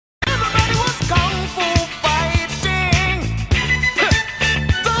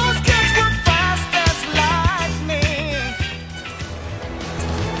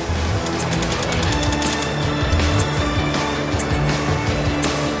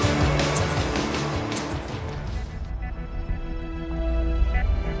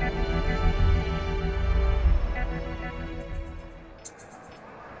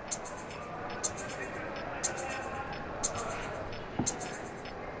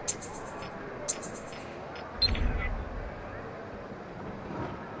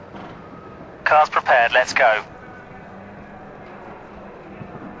car's prepared, let's go.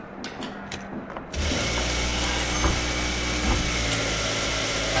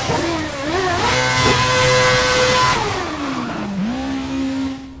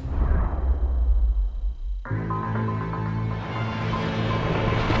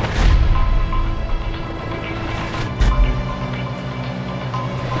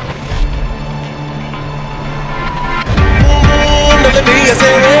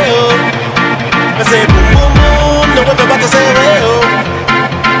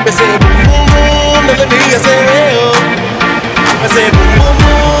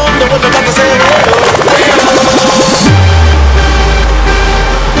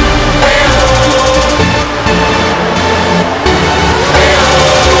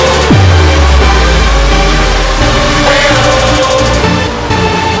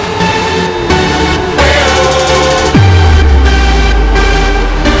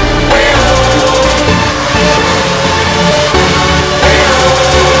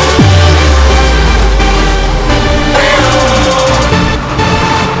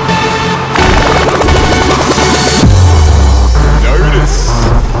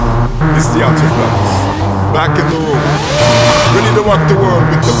 Back in the room, ready to rock the world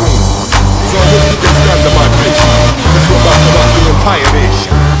with the boom. So I'm going to get stand on my place. Let's go back to rock the entire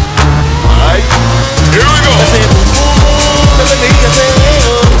nation. Alright, here we go. I say boom boom boom, let me hear you say hey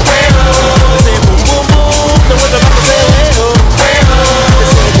oh. I say boom boom boom, the one about to say hey oh.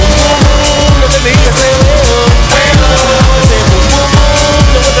 I say boom boom boom, let me hear you say hey oh. I say boom boom boom,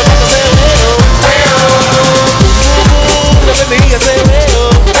 the one about to say hey oh. Boom boom boom, let me hear you say hey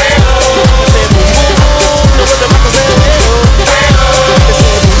oh.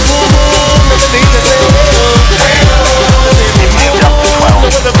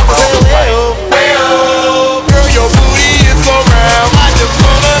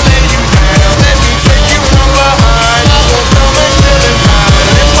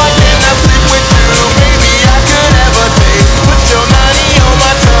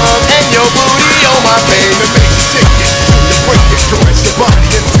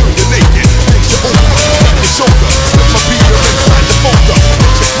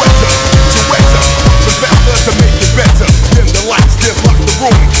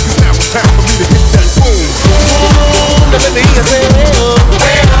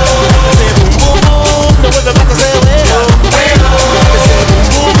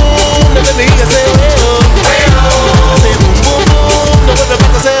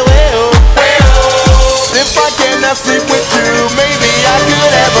 Sleep with you, maybe I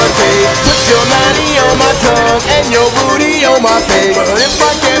could have a taste. Put your nanny on my tongue and your booty on my face. But if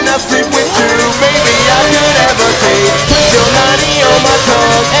I cannot sleep with you, maybe I could have a taste. Put your nanny on my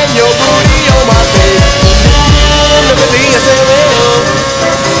tongue and your booty on my face. Look at me, I say well.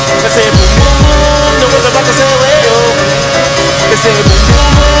 I say boom boom boom, the one's about to say well. I say boom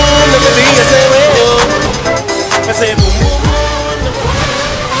boom boom, look at me, I say well. I say boom boom.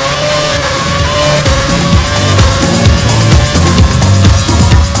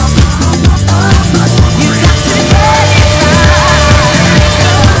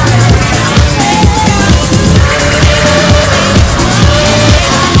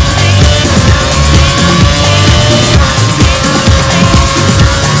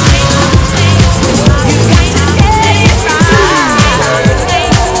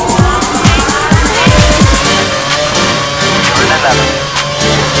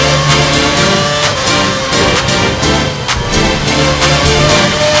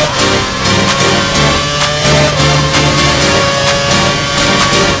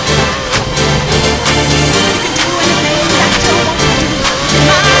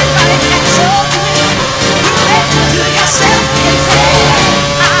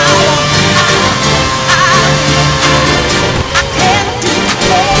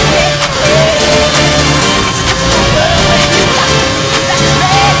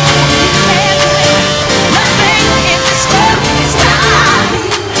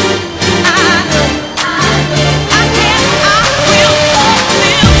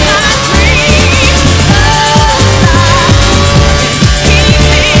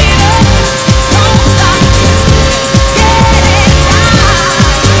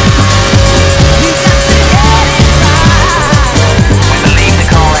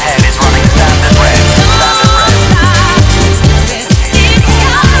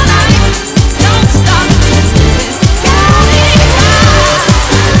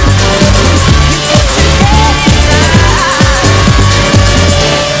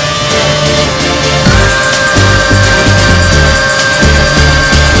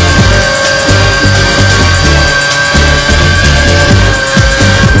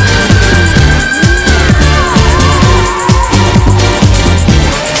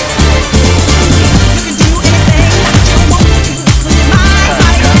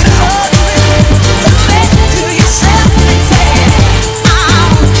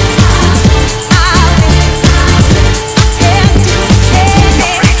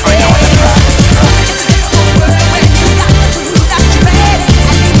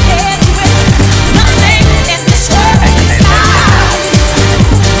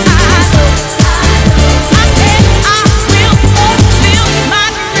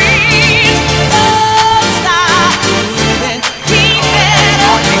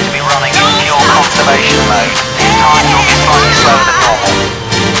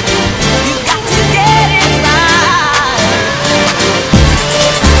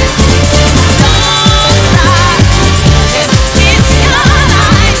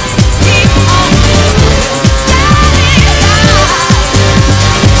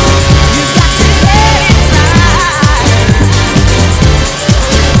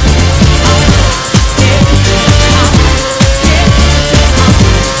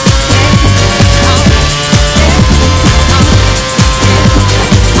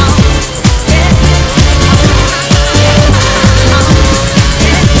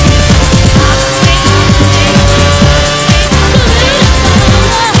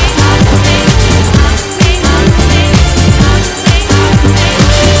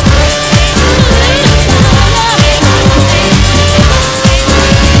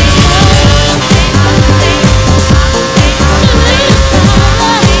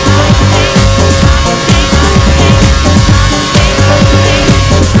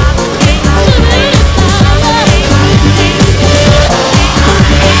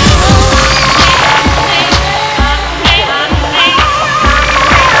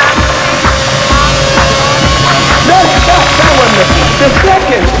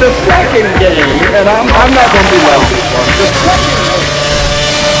 the second game, and I'm not going to be like this one. The second